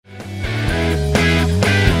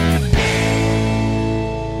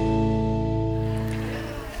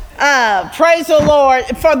Praise the Lord.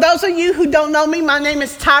 For those of you who don't know me, my name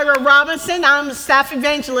is Tyra Robinson. I'm a staff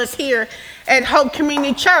evangelist here at Hope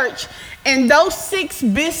Community Church. And those 6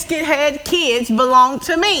 biscuit head kids belong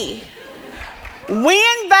to me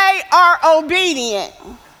when they are obedient.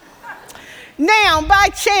 Now, by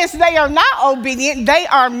chance they are not obedient, they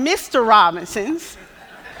are Mr. Robinsons,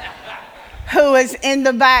 who is in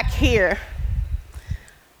the back here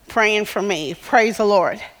praying for me. Praise the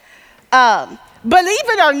Lord. Believe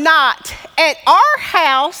it or not, at our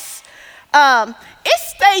house, it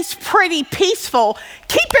stays pretty peaceful.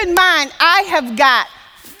 Keep in mind, I have got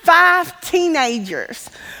 5 teenagers,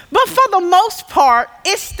 but for the most part,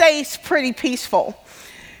 it stays pretty peaceful.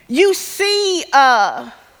 You see,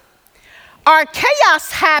 our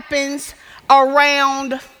chaos happens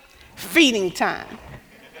around feeding time.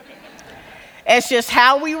 It's just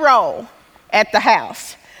how we roll at the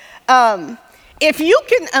house. If you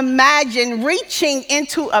can imagine reaching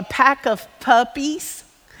into a pack of puppies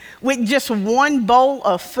with just one bowl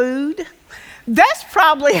of food, that's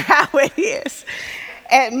probably how it is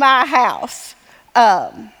at my house.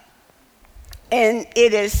 And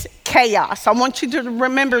it is chaos. I want you to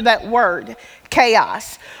remember that word,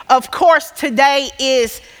 chaos. Of course, today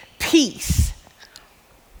is peace.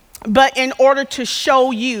 But in order to show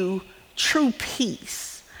you true peace,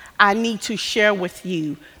 I need to share with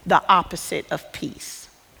you the opposite of peace,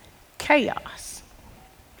 chaos.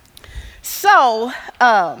 So,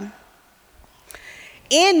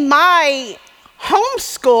 in my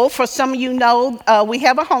homeschool, for some of you know, we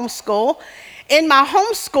have a homeschool. In my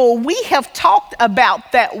homeschool, we have talked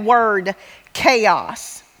about that word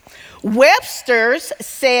chaos. Webster's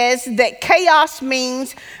says that chaos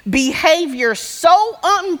means behavior so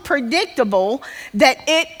unpredictable that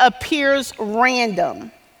it appears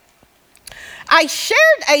random. I shared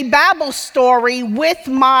a Bible story with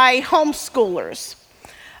my homeschoolers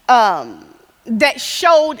that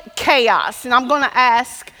showed chaos. And I'm going to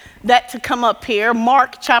ask that to come up here.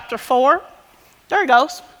 Mark chapter 4. There it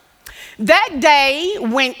goes. That day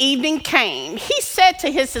when evening came, he said to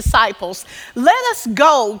his disciples, "Let us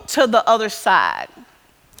go to the other side."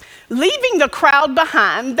 Leaving the crowd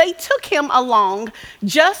behind, they took him along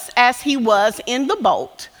just as he was in the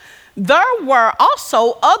boat. There were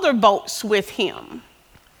also other boats with him.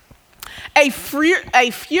 A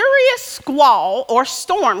furious squall or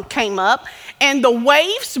storm came up, and the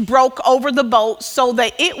waves broke over the boat so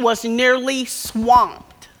that it was nearly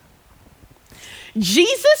swamped.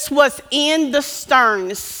 Jesus was in the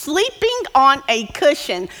stern, sleeping on a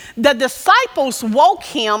cushion. The disciples woke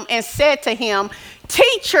him and said to him,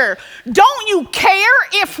 "Teacher, don't you care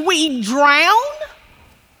if we drown?"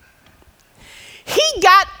 He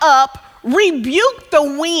got up, rebuked the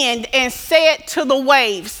wind, and said to the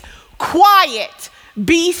waves, "Quiet,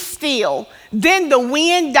 be still." Then the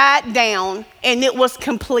wind died down, and it was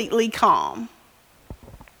completely calm.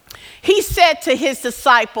 He said to his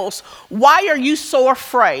disciples, "Why are you so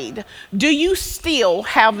afraid? Do you still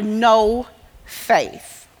have no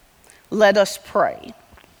faith?" Let us pray.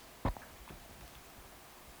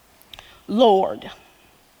 Lord,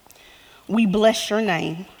 we bless your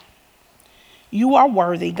name. You are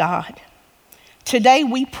worthy, God. Today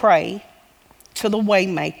we pray to the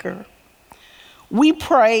Waymaker. We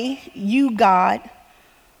pray you, God,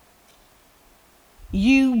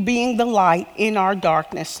 you being the light in our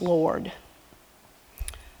darkness, Lord.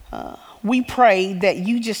 We pray that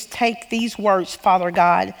you just take these words, Father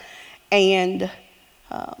God, and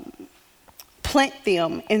plant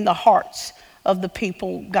them in the hearts of the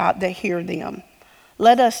people, God, that hear them.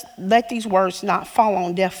 Let these words not fall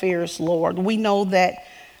on deaf ears, Lord. We know that,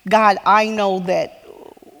 God, I know that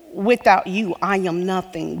without you, I am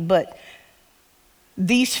nothing, but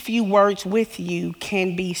these few words with you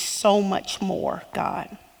can be so much more,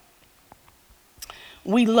 God.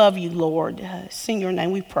 We love you, Lord. It's in your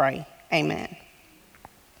name we pray. Amen.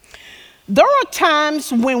 There are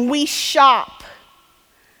times when we shop,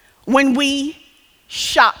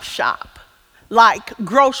 shop, like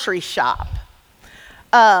grocery shop.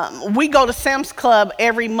 We go to Sam's Club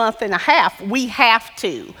every month and a half. We have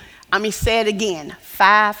to. Say it again,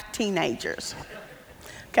 5 teenagers,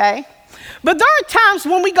 okay? But there are times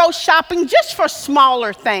when we go shopping just for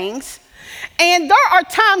smaller things. And there are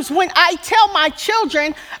times when I tell my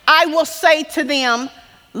children, I will say to them,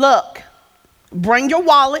 look, bring your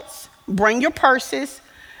wallets, bring your purses,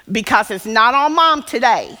 because it's not on mom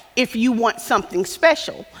today if you want something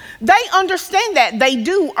special. They understand that. They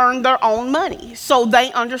do earn their own money, so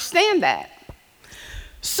they understand that.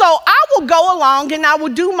 So I will go along and I will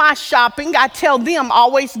do my shopping. I tell them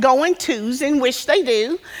always go in twos, in which they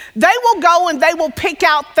do. They will go and they will pick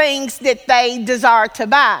out things that they desire to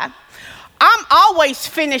buy. I'm always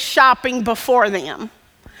finished shopping before them.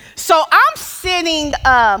 So I'm sitting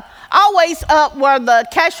always up where the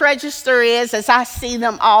cash register is as I see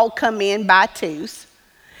them all come in by twos.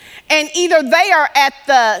 And either they are at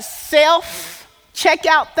the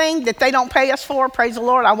self-checkout thing that they don't pay us for, praise the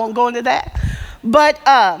Lord, I won't go into that. But,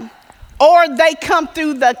 or they come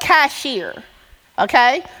through the cashier,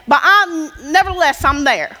 okay? But nevertheless, I'm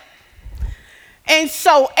there. And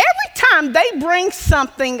so every time they bring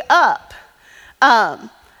something up,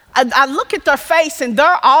 I look at their face and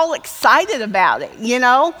they're all excited about it, you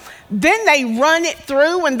know. Then they run it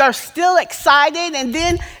through and they're still excited, and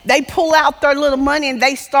then they pull out their little money and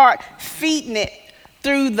they start feeding it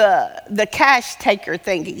through the cash taker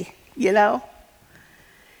thingy, you know.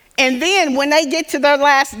 And then when they get to their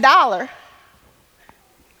last dollar,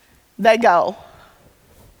 they go,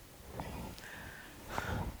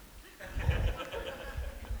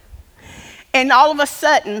 and all of a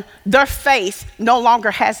sudden, their face no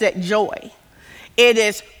longer has that joy. It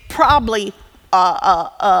is probably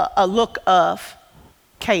a look of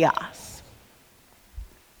chaos.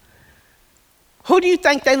 Who do you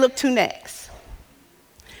think they look to next?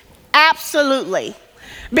 Absolutely.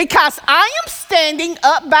 Because I am standing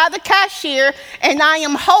up by the cashier and I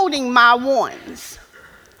am holding my ones.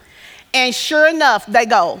 And sure enough, they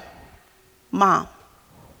go, Mom,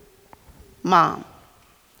 Mom.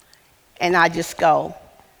 And I just go,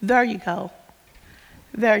 there you go,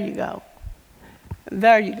 there you go,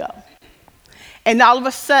 there you go. And all of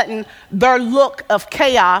a sudden, their look of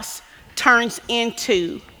chaos turns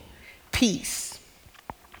into peace.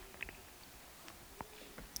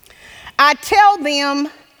 I tell them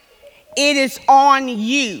it is on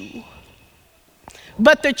you.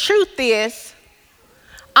 But the truth is,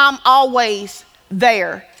 I'm always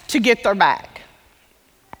there to get their back.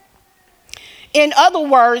 In other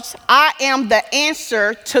words, I am the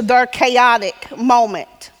answer to their chaotic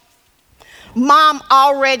moment. Mom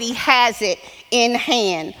already has it in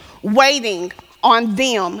hand, waiting on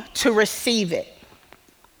them to receive it.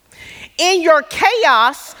 In your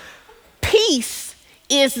chaos, peace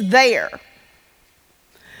is there.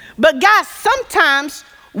 But guys, sometimes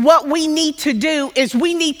what we need to do is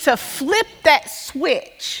we need to flip that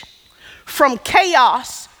switch from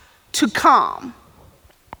chaos to calm.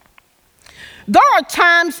 There are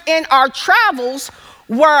times in our travels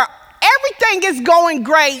where everything is going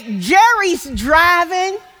great. Jerry's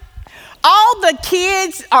driving. All the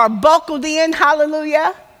kids are buckled in,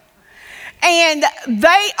 hallelujah. And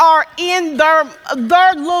they are in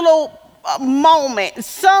their little moment.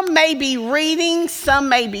 Some may be reading, some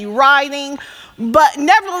may be writing, but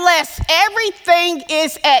nevertheless, everything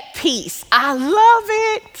is at peace. I love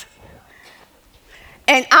it.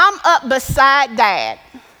 And I'm up beside Dad,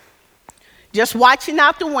 just watching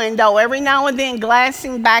out the window, every now and then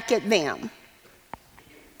glancing back at them.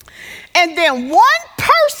 And then one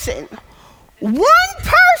person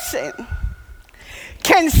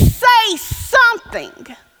can say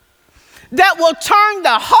something that will turn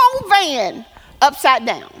the whole van upside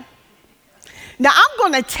down. Now, I'm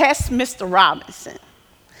going to test Mr. Robinson.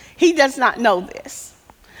 He does not know this,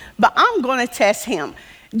 but I'm going to test him.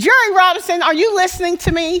 Jerry Robinson, are you listening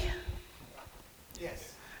to me?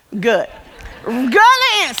 Yes. Good. Good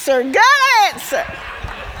answer. Good answer.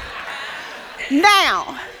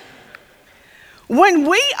 Now, when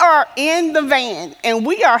we are in the van and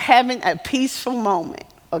we are having a peaceful moment,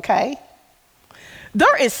 okay,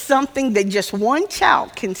 there is something that just one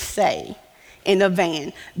child can say in a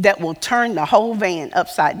van that will turn the whole van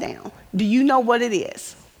upside down. Do you know what it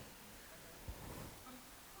is?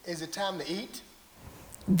 Is it time to eat?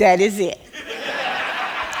 That is it.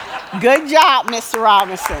 Good job, Mr.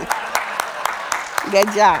 Robinson.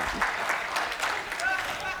 Good job.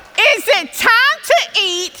 Is it time to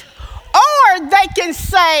eat? Or they can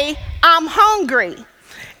say, I'm hungry.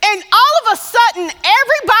 And all of a sudden,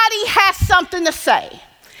 everybody has something to say.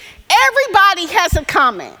 Everybody has a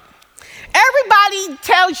comment. Everybody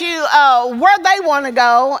tells you where they want to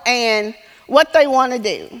go and what they want to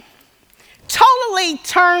do. Totally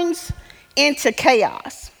turns into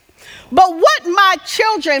chaos. But what my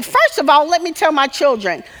children, first of all, let me tell my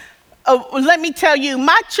children, let me tell you,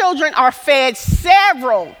 my children are fed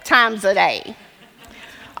several times a day.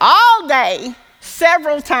 All day,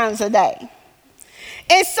 several times a day.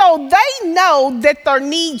 And so they know that their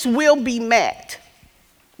needs will be met.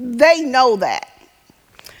 They know that.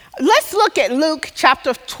 Let's look at Luke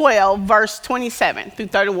chapter 12, verse 27 through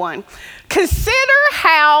 31. Consider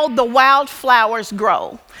how the wildflowers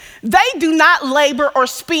grow. They do not labor or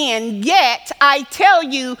spin, yet I tell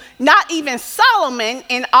you, not even Solomon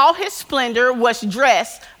in all his splendor was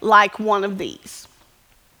dressed like one of these.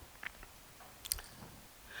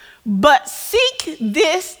 But seek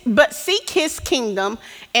his kingdom,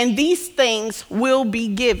 and these things will be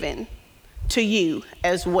given to you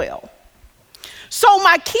as well. So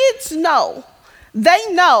my kids know, they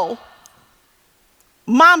know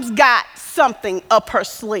mom's got something up her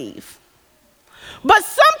sleeve. But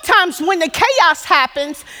sometimes when the chaos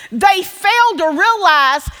happens, they fail to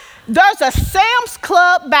realize there's a Sam's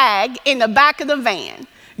Club bag in the back of the van.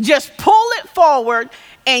 Just pull it forward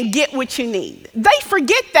and get what you need. They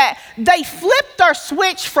forget that. They flip their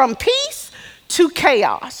switch from peace to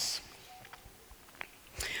chaos.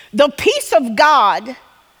 The peace of God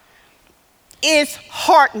is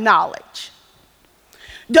heart knowledge.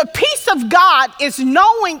 The peace of God is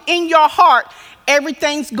knowing in your heart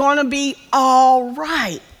everything's going to be all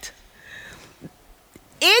right.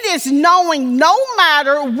 It is knowing no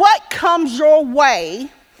matter what comes your way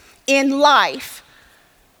in life,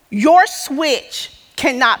 your switch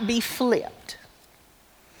cannot be flipped.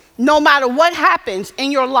 No matter what happens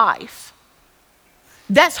in your life,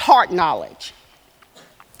 that's heart knowledge.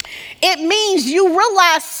 It means you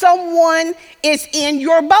realize someone is in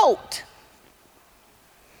your boat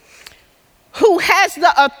who has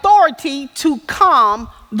the authority to calm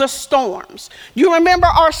the storms. You remember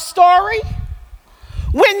our story?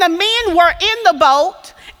 When the men were in the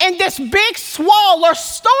boat and this big swell or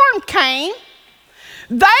storm came,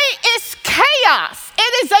 it's chaos.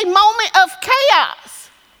 It is a moment of chaos.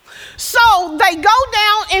 So they go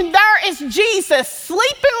down and there is Jesus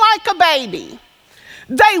sleeping like a baby.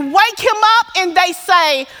 They wake him up and they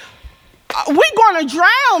say, we're going to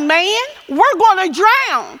drown, man. We're going to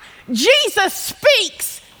drown. Jesus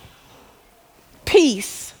speaks,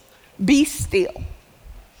 peace, be still.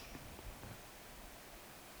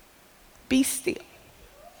 Be still.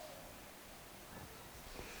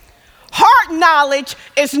 Heart knowledge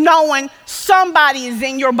is knowing somebody is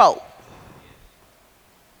in your boat.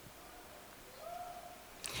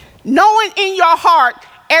 Knowing in your heart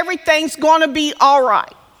everything's going to be all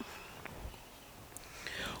right.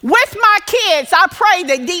 With my kids, I pray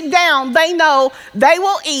that deep down they know they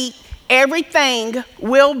will eat, everything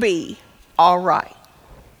will be all right.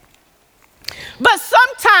 But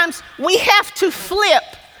sometimes we have to flip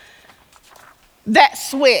that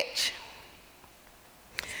switch.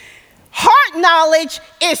 Heart knowledge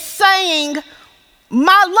is saying,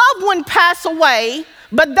 my loved one passed away,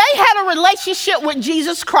 but they had a relationship with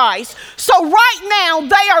Jesus Christ, so right now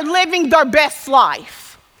they are living their best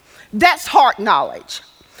life. That's heart knowledge.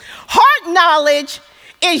 Heart knowledge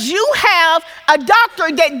is you have a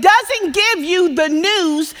doctor that doesn't give you the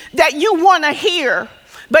news that you want to hear,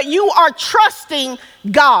 but you are trusting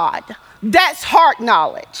God. That's heart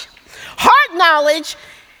knowledge. Heart knowledge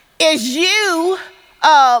is you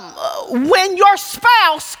when your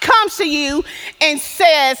spouse comes to you and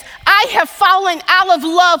says, I have fallen out of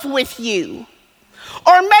love with you.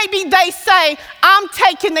 Or maybe they say, I'm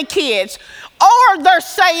taking the kids. Or they're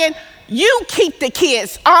saying, you keep the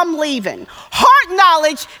kids, I'm leaving. Heart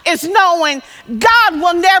knowledge is knowing God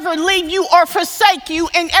will never leave you or forsake you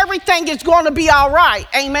and everything is going to be all right.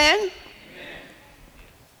 Amen? Amen.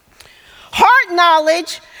 Heart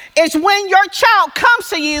knowledge is when your child comes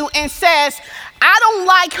to you and says, I don't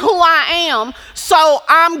like who I am, so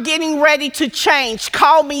I'm getting ready to change.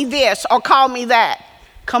 Call me this or call me that.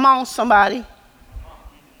 Come on, somebody.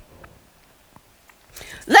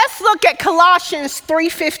 Let's look at Colossians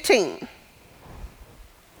 3:15.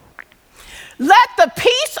 Let the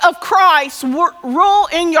peace of Christ rule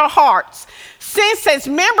in your hearts, since as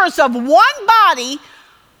members of one body,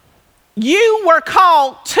 you were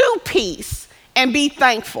called to peace, and be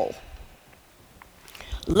thankful.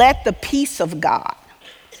 Let the peace of God.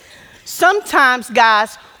 Sometimes,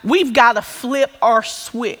 guys, we've got to flip our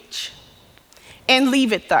switch and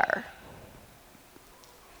leave it there.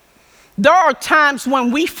 There are times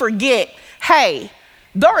when we forget, hey,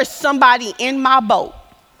 there is somebody in my boat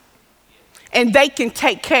and they can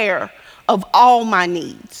take care of all my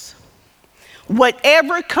needs.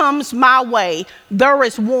 Whatever comes my way, there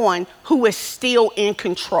is one who is still in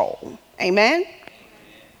control. Amen?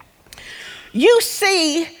 You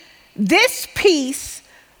see, this peace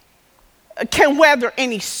can weather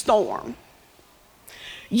any storm.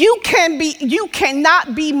 You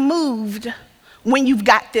cannot be moved when you've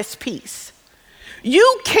got this peace.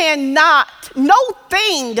 You cannot, no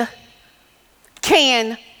thing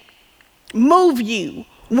can move you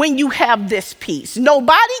when you have this peace.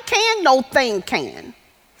 Nobody can, no thing can.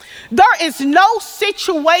 There is no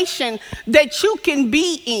situation that you can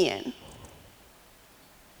be in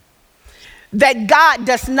that God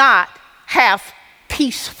does not have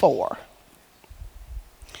peace for.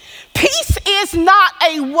 Peace is not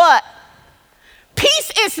a what?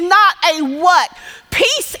 Peace is not a what.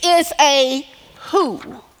 Peace is a who.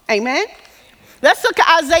 Amen? Let's look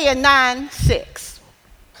at Isaiah 9:6.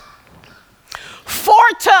 For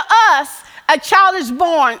to us a child is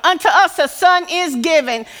born, unto us a son is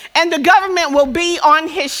given, and the government will be on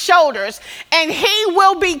his shoulders, and he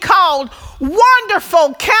will be called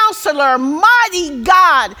Wonderful Counselor, Mighty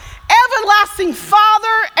God, Everlasting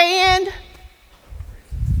Father, and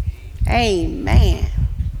Amen.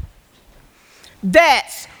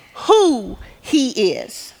 That's who he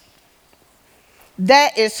is.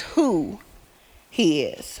 That is who he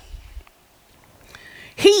is.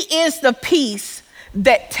 He is the peace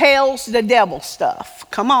that tells the devil stuff.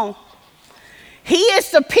 Come on. He is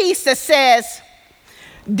the peace that says,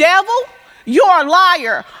 devil, you're a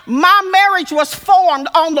liar. My marriage was formed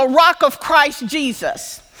on the rock of Christ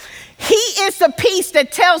Jesus. He is the peace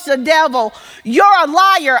that tells the devil, you're a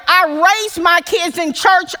liar. I raised my kids in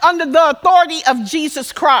church under the authority of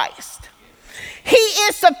Jesus Christ. He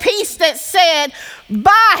is the peace that said,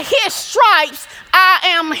 by his stripes I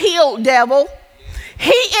am healed, devil. He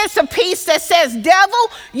is the peace that says, devil,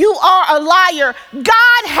 you are a liar.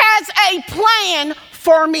 God has a plan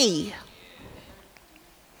for me.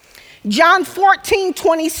 John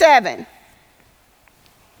 14:27.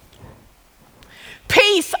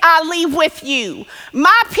 Peace I leave with you.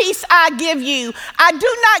 My peace I give you. I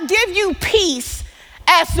do not give you peace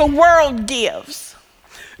as the world gives.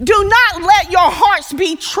 Do not let your hearts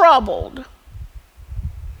be troubled,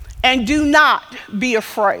 and do not be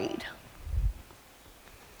afraid.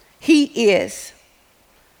 He is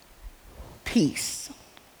peace.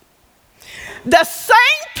 The same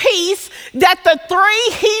peace that the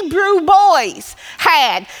 3 Hebrew boys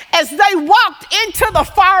had as they walked into the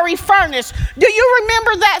fiery furnace. Do you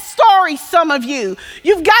remember that story, some of you?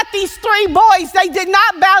 You've got these 3 boys. They did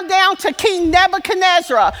not bow down to King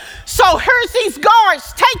Nebuchadnezzar. So here's these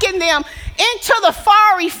guards taking them into the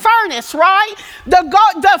fiery furnace, right? The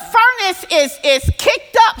furnace is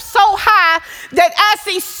kicked up so high that as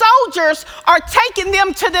these soldiers are taking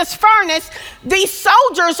them to this furnace, these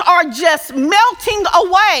soldiers are just melting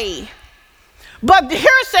away. But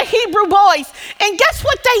here's the Hebrew boys, and guess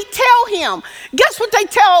what they tell him? Guess what they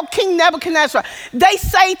tell King Nebuchadnezzar? They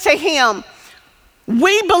say to him,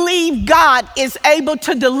 we believe God is able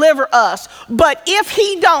to deliver us, but if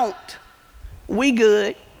he don't, we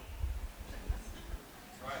good.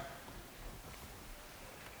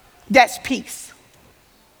 That's peace.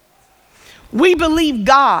 We believe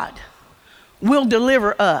God will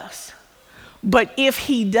deliver us, but if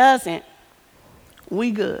he doesn't,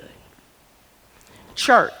 we good.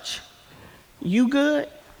 Church, you good?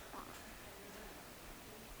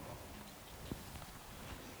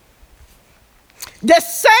 The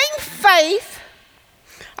same faith,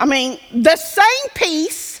 the same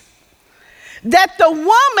peace that the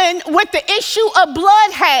woman with the issue of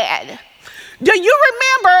blood had. Do you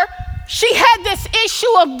remember she had this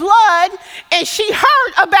issue of blood and she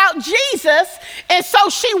heard about Jesus, and so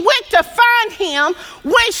she went to find him.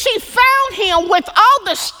 When she found him with all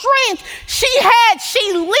the strength she had,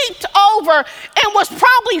 she leaped over and was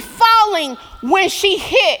probably falling when she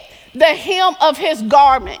hit the hem of his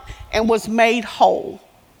garment and was made whole.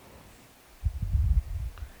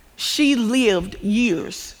 She lived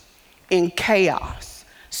years in chaos,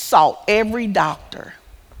 sought every doctor,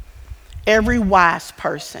 every wise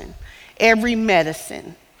person, every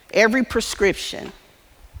medicine, every prescription.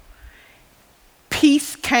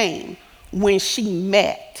 Peace came when she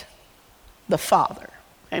met the Father.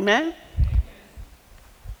 Amen?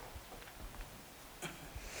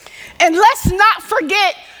 And let's not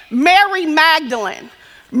forget Mary Magdalene.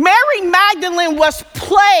 Mary Magdalene was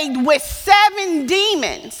plagued with 7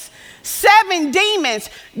 demons. 7 demons.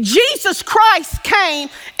 Jesus Christ came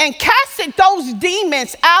and casted those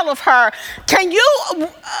demons out of her. Can you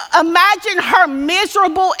imagine her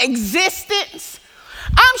miserable existence?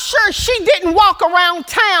 I'm sure she didn't walk around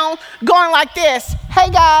town going like this. Hey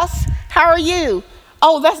guys, how are you?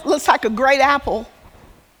 Oh, that looks like a great apple.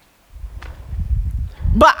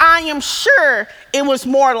 But I am sure it was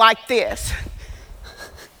more like this.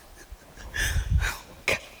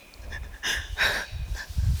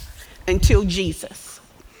 Until Jesus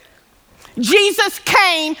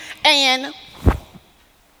came and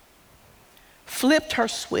flipped her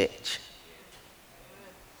switch.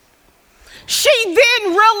 She then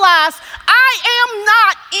realized, I am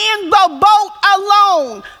not in the boat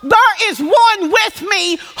alone. There is one with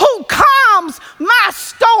me who calms my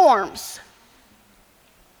storms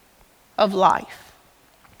of life.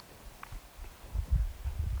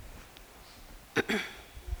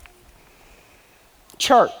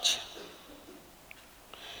 Church,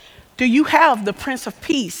 Do you have the Prince of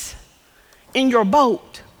Peace in your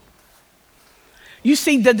boat? You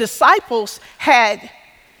see, the disciples had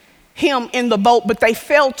him in the boat, but they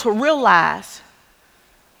failed to realize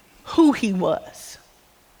who he was.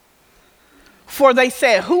 For they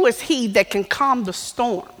said, who is he that can calm the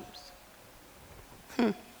storms?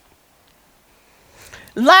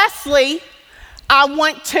 Lastly, I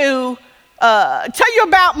want to tell you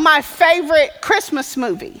about my favorite Christmas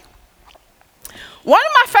movie. One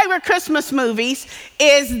of my favorite Christmas movies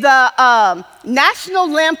is the National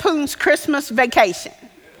Lampoon's Christmas Vacation.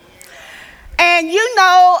 And you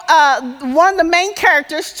know, one of the main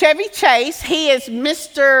characters, Chevy Chase, he is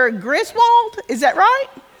Mr. Griswold, is that right?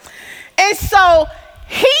 And so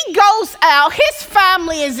he goes out, his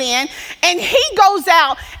family is in, and he goes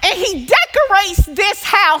out and he decorates this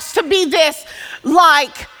house to be this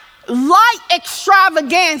like light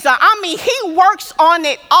extravaganza. I mean, he works on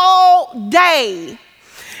it all day.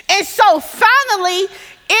 And so finally,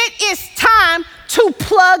 it is time to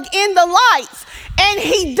plug in the lights. And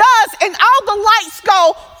he does, and all the lights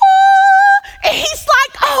go, ooh, and he's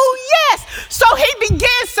like, oh yes. So he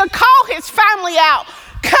begins to call his family out.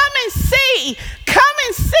 Come and see, come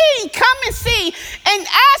and see, come and see. And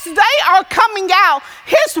as they are coming out,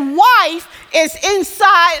 his wife is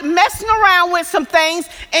inside messing around with some things,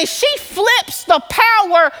 and she flips the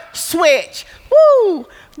power switch. Woo,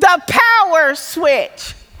 the power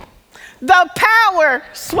switch. The power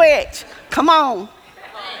switch. Come on.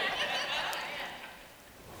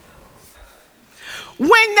 When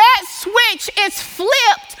that switch is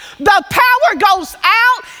flipped, the power goes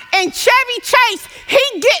out, and Chevy Chase,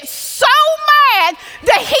 he gets so mad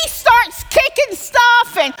that he starts kicking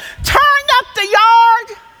stuff and tearing up the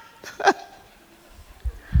yard.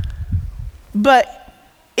 But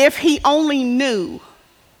if he only knew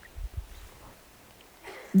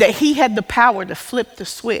that he had the power to flip the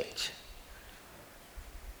switch.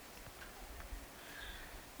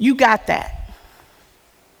 You got that.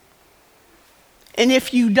 And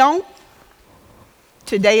if you don't,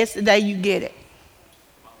 today is the day you get it.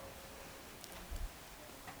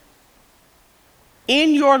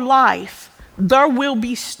 In your life, there will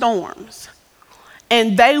be storms,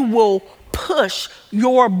 and they will push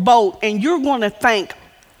your boat, and you're going to think,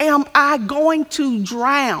 am I going to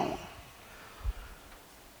drown?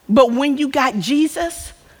 But when you got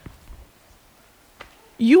Jesus,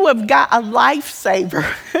 you have got a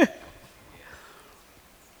lifesaver.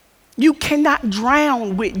 You cannot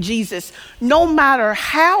drown with Jesus, no matter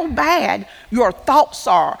how bad your thoughts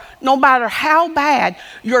are, no matter how bad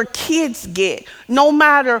your kids get, no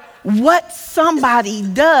matter what somebody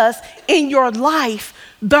does in your life,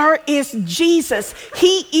 there is Jesus.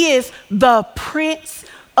 He is the Prince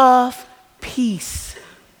of Peace.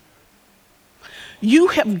 You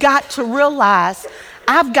have got to realize,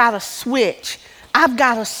 I've got a switch. I've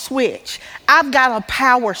got a switch. I've got a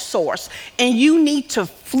power source, and you need to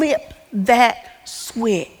flip that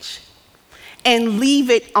switch and leave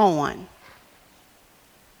it on.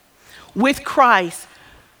 With Christ,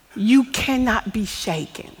 you cannot be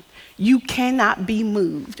shaken. You cannot be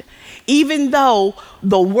moved. Even though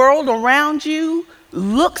the world around you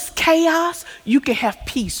looks chaos, you can have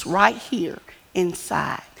peace right here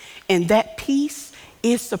inside. And that peace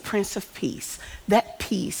is the Prince of Peace. That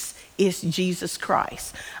peace is Jesus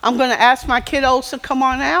Christ. I'm going to ask my kiddos to come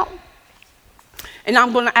on out. And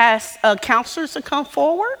I'm going to ask counselors to come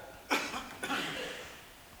forward.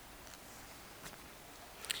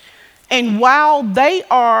 And while they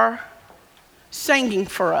are singing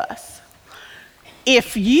for us,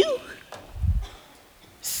 if you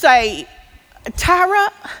say,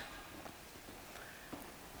 Tyra,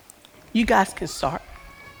 you guys can start.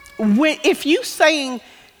 If you saying,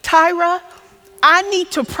 Tyra, I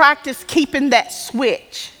need to practice keeping that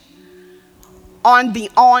switch on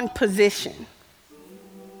the on position.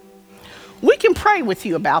 We can pray with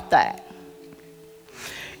you about that.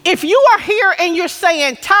 If you are here and you're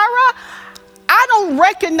saying, Tyra, I don't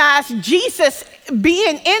recognize Jesus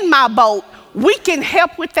being in my boat, we can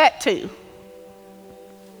help with that too.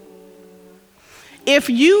 If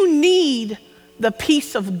you need the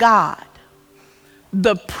peace of God,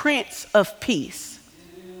 the Prince of Peace,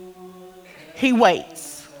 he waits.